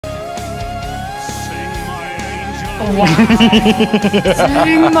Wow.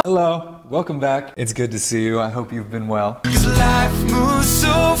 Hello, welcome back. It's good to see you. I hope you've been well. 'Cause life moves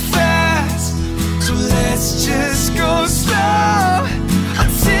so fast, so let's just go slow. I'll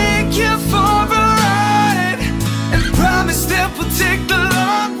take you for a ride and promise that we'll take the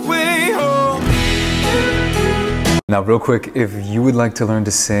long way home. Now, real quick, if you would like to learn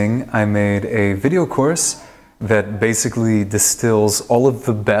to sing, I made a video course that basically distills all of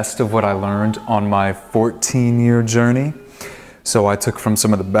the best of what I learned on my 14-year journey. So I took from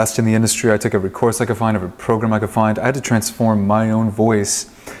some of the best in the industry. I took every course I could find, every program I could find. I had to transform my own voice.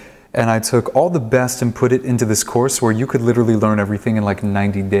 And I took all the best and put it into this course where you could literally learn everything in like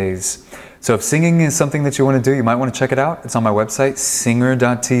 90 days. So if singing is something that you want to do, you might want to check it out. It's on my website,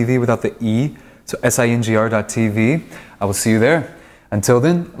 singer.tv without the E. So SINGR.tv. I will see you there. Until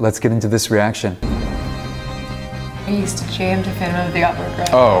then, let's get into this reaction. I used to jam to Phantom of the Opera.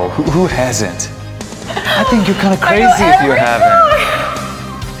 Right? Oh, who hasn't? I think you're kind of crazy if you haven't.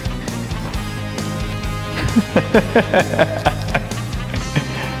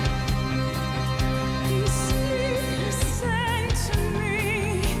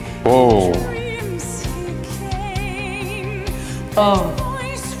 Whoa. Oh.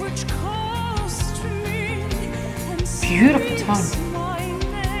 Beautiful tone.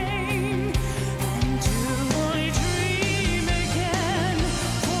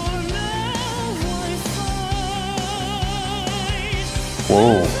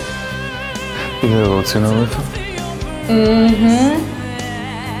 Whoa. You get a little tune over it? Mm-hmm.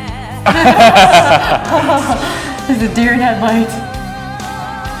 There's a deer in headlights.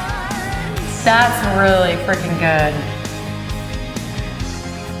 That's really freaking good.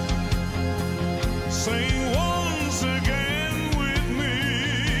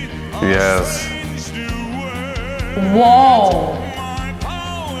 Yes. Whoa.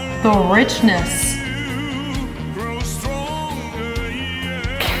 The richness.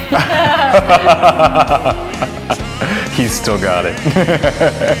 He's still got it.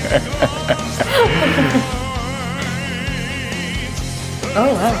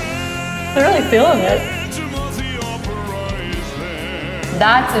 Oh wow. They're really feeling it.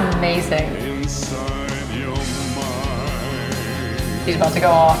 That's amazing. He's about to go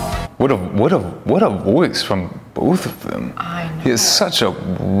off. What a voice from both of them. I know. He has such a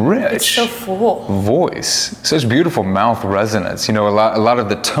rich It's so full. voice, such beautiful mouth resonance. You know, a lot of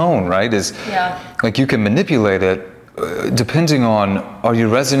the tone, right, is like you can manipulate it depending on, are you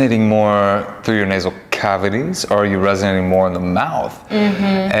resonating more through your nasal cavities or are you resonating more in the mouth?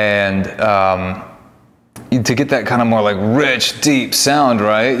 And to get that kind of more like rich, deep sound,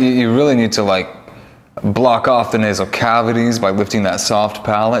 right, you really need to like block off the nasal cavities by lifting that soft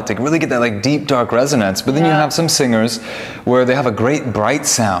palate to really get that like deep dark resonance. But then you have some singers where they have a great bright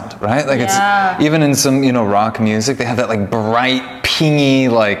sound, right? Like it's even in some, you know, rock music, they have that like bright, pingy,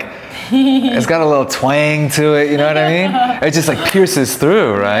 like it's got a little twang to it, you know what I mean? It just like pierces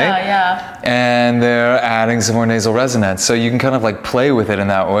through, right? Yeah. And they're adding some more nasal resonance, so you can kind of like play with it in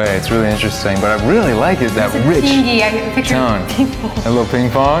that way. It's really interesting, but I really like it, that rich tone. A little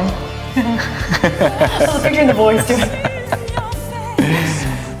ping pong. I was picturing the voice too.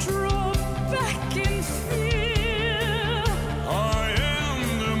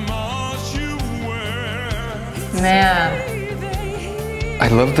 Man. I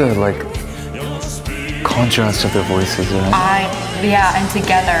love the like contrast of their voices, right? Yeah, and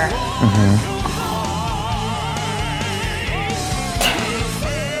together.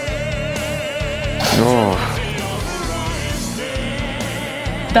 Oh.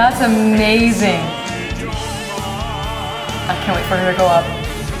 That's amazing. I can't wait for her to go up.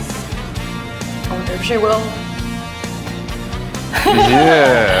 I wonder if she will.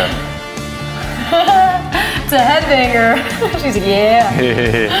 Yeah. It's a headbanger. She's like, yeah.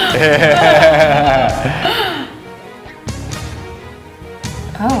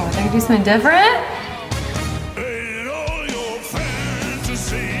 Oh, they could do something different?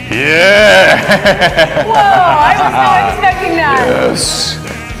 Yeah. Whoa, I was not expecting that. Yes.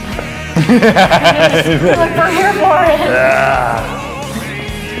 Like, we're here for it. Yeah.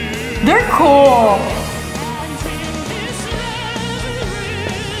 They're cool.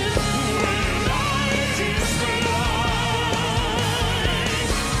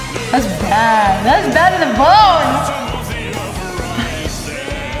 That's bad. That's bad to the bone.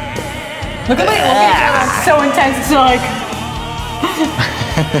 Look at me. It's so intense. It's like.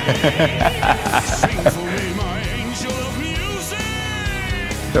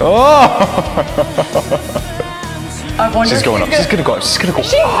 Oh! She's going up. She's gonna go. She's gonna go.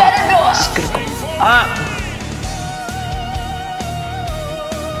 She better go up. She's gonna go up.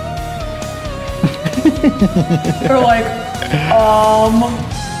 They're like,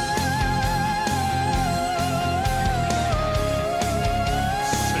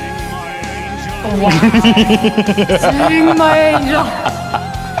 Wow. Sing my angel.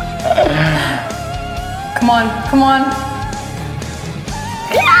 Come on, come on.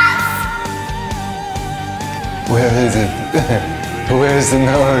 Yes! Where is it? Where's the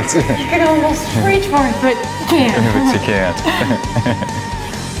note? You can almost reach for it, but you can't. But you can't.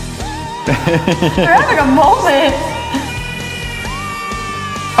 You're having a moment.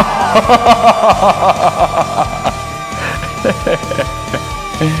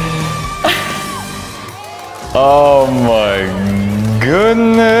 Oh my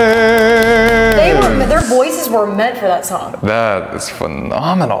goodness! Their voices were meant for that song. That is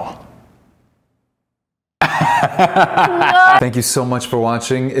phenomenal. Thank you so much for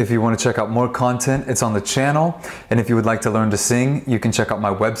watching. If you want to check out more content, it's on the channel. And if you would like to learn to sing, you can check out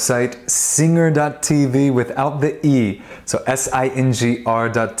my website, singer.tv without the E. So SINGR.tv.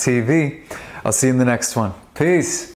 I'll see you in the next one. Peace.